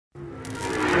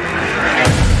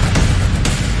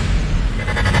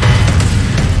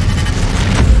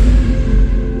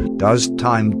Does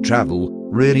time travel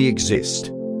really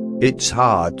exist? It's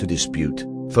hard to dispute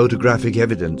photographic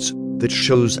evidence that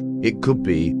shows it could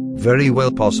be very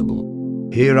well possible.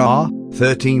 Here are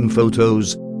 13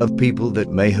 photos of people that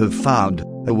may have found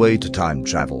a way to time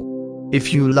travel.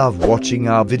 If you love watching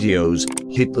our videos,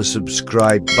 hit the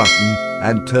subscribe button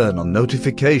and turn on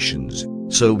notifications,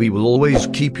 so we will always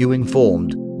keep you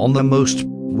informed on the most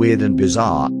weird and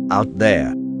bizarre out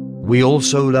there. We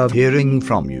also love hearing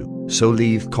from you, so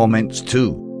leave comments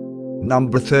too.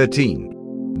 Number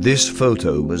 13. This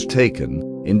photo was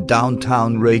taken in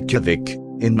downtown Reykjavík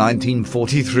in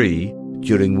 1943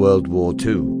 during World War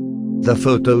II. The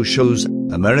photo shows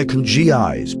American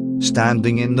GIs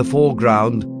standing in the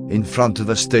foreground in front of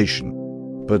a station.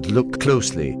 But look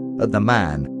closely at the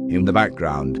man in the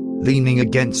background, leaning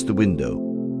against the window.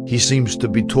 He seems to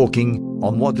be talking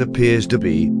on what appears to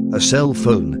be a cell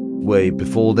phone, way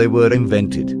before they were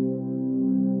invented.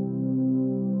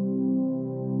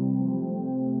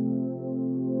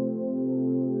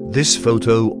 This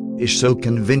photo is so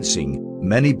convincing,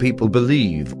 many people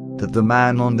believe that the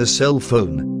man on the cell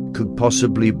phone could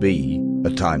possibly be a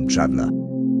time traveler.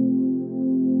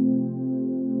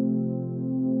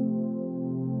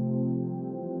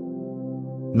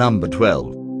 Number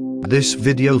 12. This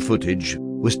video footage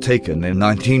was taken in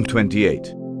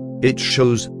 1928. It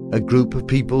shows a group of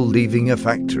people leaving a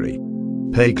factory.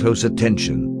 Pay close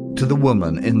attention to the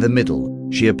woman in the middle.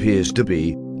 She appears to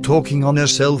be talking on her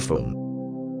cell phone.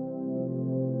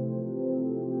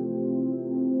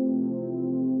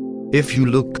 If you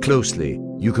look closely,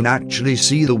 you can actually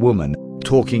see the woman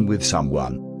talking with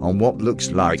someone on what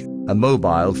looks like a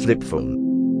mobile flip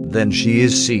phone. Then she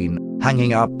is seen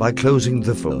hanging up by closing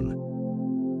the phone.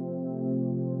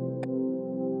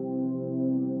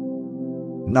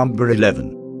 Number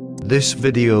 11. This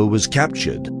video was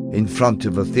captured in front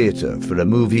of a theater for a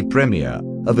movie premiere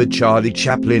of a Charlie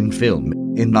Chaplin film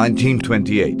in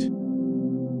 1928.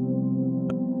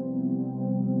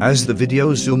 As the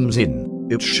video zooms in,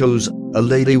 it shows a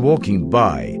lady walking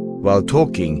by while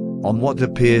talking on what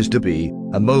appears to be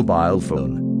a mobile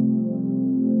phone.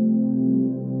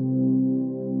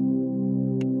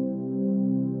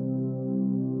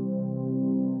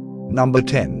 Number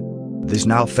 10. This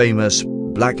now famous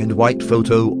black and white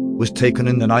photo was taken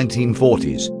in the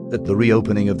 1940s at the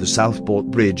reopening of the Southport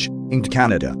Bridge in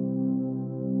Canada.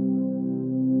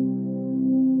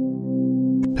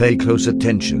 Pay close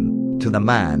attention to the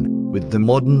man with the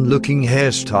modern-looking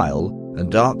hairstyle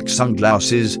and dark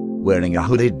sunglasses, wearing a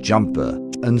hooded jumper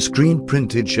and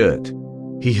screen-printed shirt.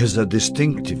 He has a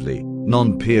distinctively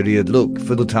non-period look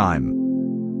for the time.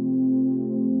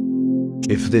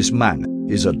 If this man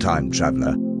is a time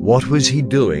traveler, what was he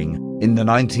doing in the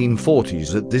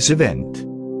 1940s at this event?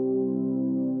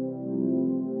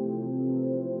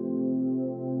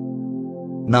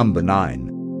 Number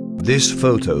 9. This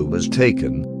photo was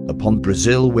taken upon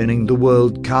Brazil winning the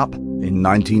World Cup in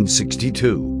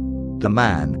 1962. The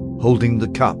man holding the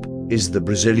cup is the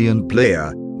Brazilian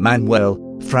player Manuel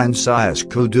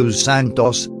Francisco dos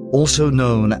Santos, also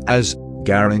known as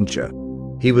Garrincha.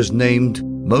 He was named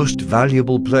Most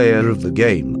Valuable Player of the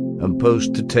game and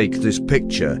posed to take this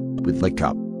picture with the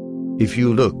cup. If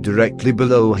you look directly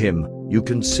below him, you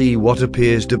can see what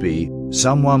appears to be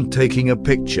someone taking a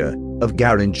picture of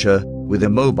Garrincha with a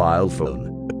mobile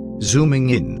phone. Zooming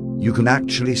in, you can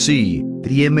actually see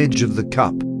the image of the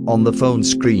cup on the phone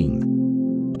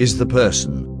screen. Is the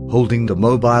person holding the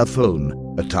mobile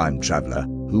phone a time traveler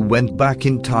who went back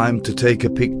in time to take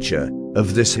a picture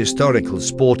of this historical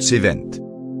sports event?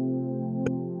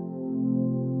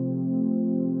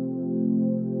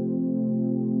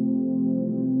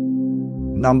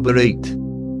 Number 8.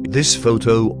 This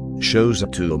photo shows a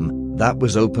tomb that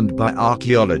was opened by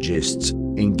archaeologists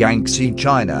in Guanxi,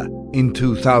 China in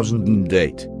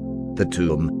 2008. The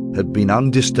tomb had been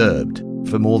undisturbed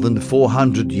for more than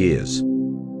 400 years.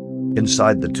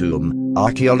 Inside the tomb,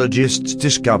 archaeologists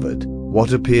discovered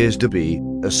what appears to be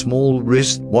a small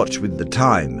wristwatch with the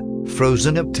time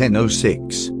frozen at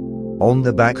 10:06. On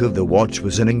the back of the watch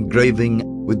was an engraving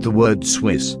with the word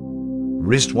Swiss.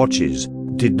 Wristwatches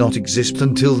did not exist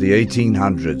until the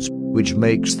 1800s, which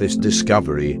makes this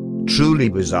discovery truly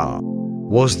bizarre.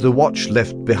 Was the watch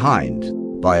left behind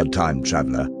by a time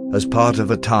traveler as part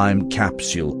of a time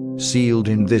capsule sealed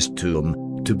in this tomb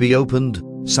to be opened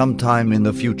sometime in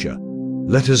the future?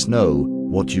 Let us know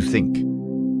what you think.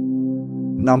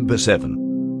 Number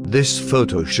 7. This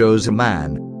photo shows a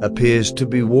man appears to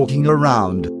be walking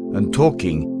around and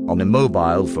talking on a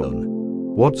mobile phone.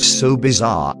 What's so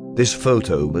bizarre? This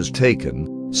photo was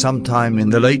taken sometime in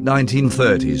the late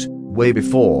 1930s, way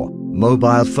before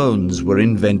mobile phones were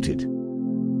invented.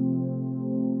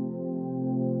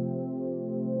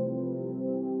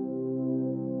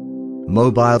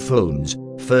 Mobile phones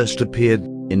first appeared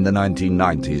in the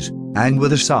 1990s and were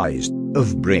the size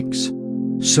of bricks.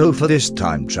 So for this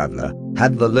time traveler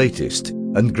had the latest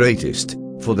and greatest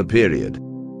for the period.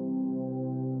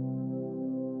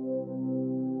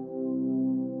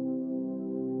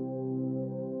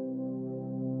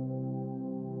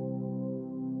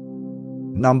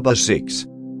 Number 6.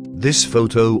 This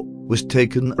photo was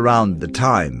taken around the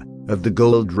time of the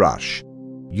gold rush.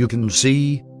 You can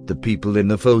see the people in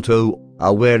the photo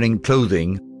are wearing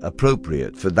clothing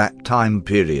appropriate for that time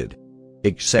period.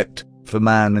 Except for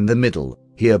man in the middle,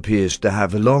 he appears to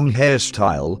have a long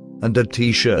hairstyle and a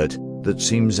t-shirt that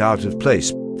seems out of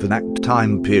place for that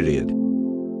time period.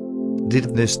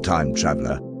 Did this time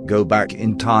traveler go back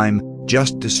in time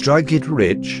just to strike it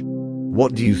rich?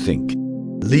 What do you think?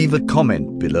 Leave a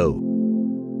comment below.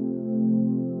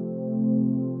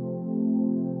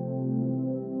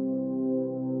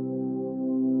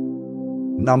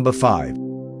 Number 5.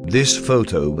 This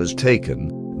photo was taken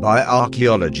by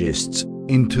archaeologists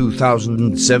in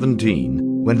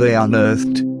 2017 when they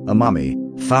unearthed a mummy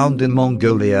found in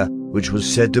Mongolia, which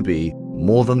was said to be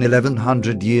more than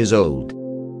 1100 years old.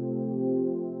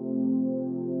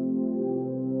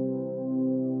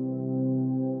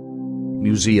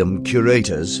 Museum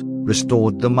curators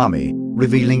restored the mummy,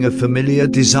 revealing a familiar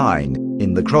design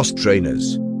in the cross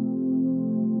trainers.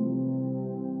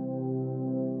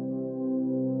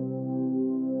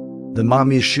 The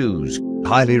mummy's shoes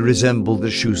highly resemble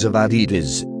the shoes of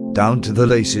Adidas, down to the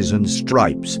laces and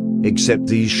stripes, except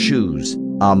these shoes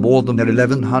are more than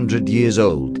 1100 years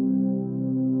old.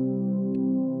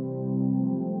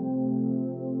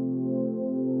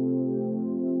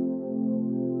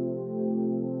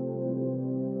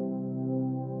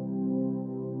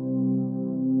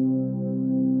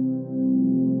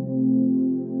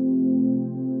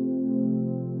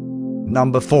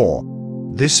 Number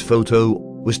 4. This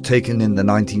photo was taken in the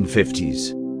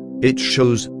 1950s. It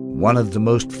shows one of the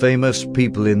most famous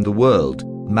people in the world,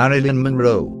 Marilyn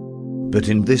Monroe. But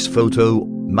in this photo,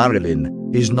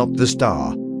 Marilyn is not the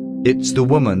star. It's the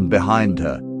woman behind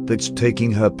her that's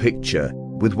taking her picture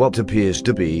with what appears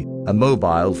to be a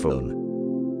mobile phone.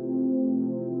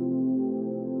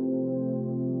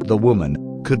 The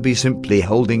woman could be simply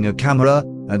holding a camera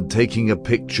and taking a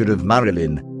picture of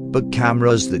Marilyn, but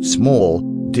cameras that small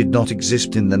did not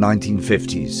exist in the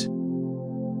 1950s.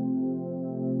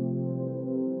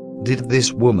 Did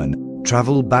this woman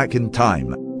travel back in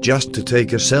time just to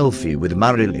take a selfie with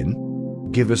Marilyn?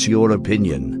 Give us your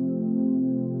opinion.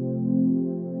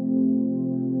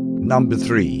 Number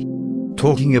 3.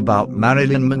 Talking about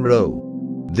Marilyn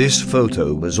Monroe. This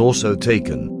photo was also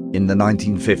taken in the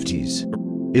 1950s.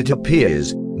 It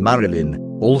appears Marilyn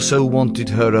also wanted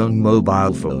her own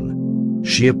mobile phone.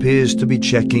 She appears to be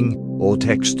checking or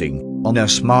texting on her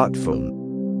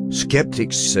smartphone.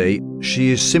 Skeptics say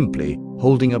she is simply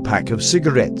holding a pack of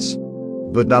cigarettes.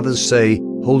 But others say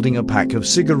holding a pack of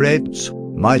cigarettes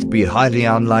might be highly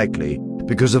unlikely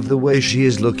because of the way she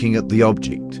is looking at the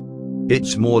object.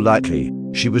 It's more likely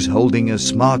she was holding a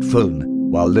smartphone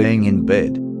while laying in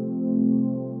bed.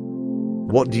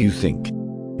 What do you think?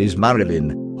 Is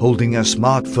Marilyn holding a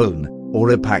smartphone or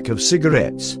a pack of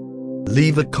cigarettes?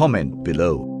 Leave a comment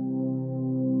below.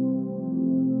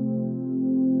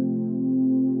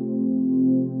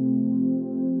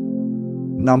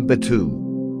 Number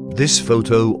 2. This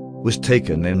photo was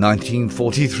taken in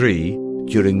 1943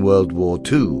 during World War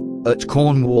II at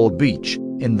Cornwall Beach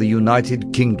in the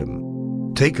United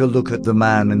Kingdom. Take a look at the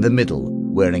man in the middle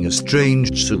wearing a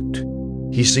strange suit.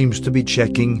 He seems to be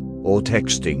checking or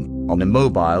texting on a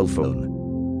mobile phone.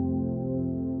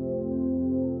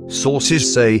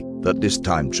 Sources say that this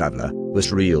time traveler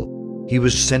was real. He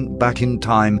was sent back in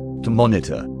time to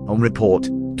monitor and report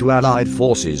to Allied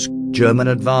forces German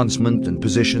advancement and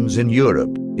positions in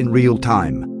Europe in real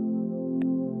time.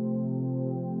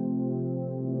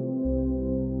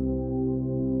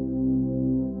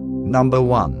 Number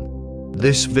 1.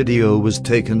 This video was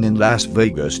taken in Las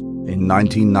Vegas in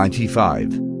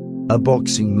 1995. A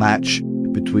boxing match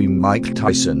between Mike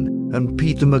Tyson and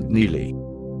Peter McNeeley.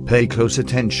 Pay close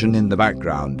attention in the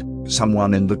background.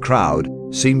 Someone in the crowd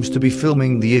seems to be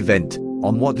filming the event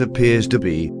on what appears to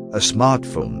be a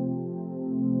smartphone.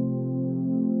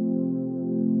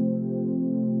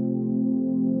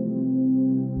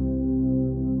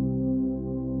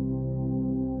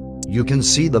 You can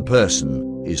see the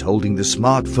person is holding the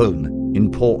smartphone in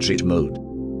portrait mode.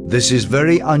 This is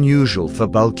very unusual for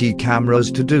bulky cameras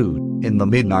to do in the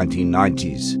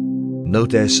mid-1990s.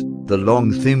 Notice the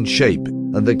long thin shape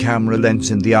and the camera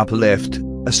lens in the upper left,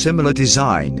 a similar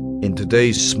design in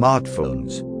today's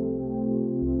smartphones.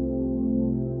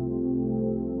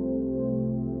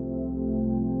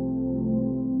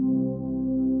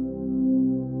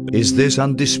 Is this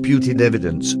undisputed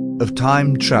evidence of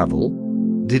time travel?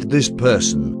 Did this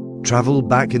person travel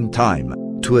back in time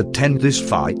to attend this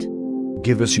fight?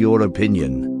 Give us your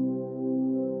opinion.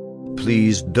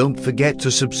 Please don't forget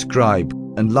to subscribe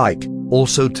and like,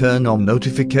 also turn on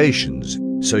notifications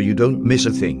so you don't miss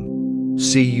a thing.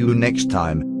 See you next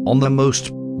time on the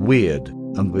most weird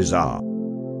and bizarre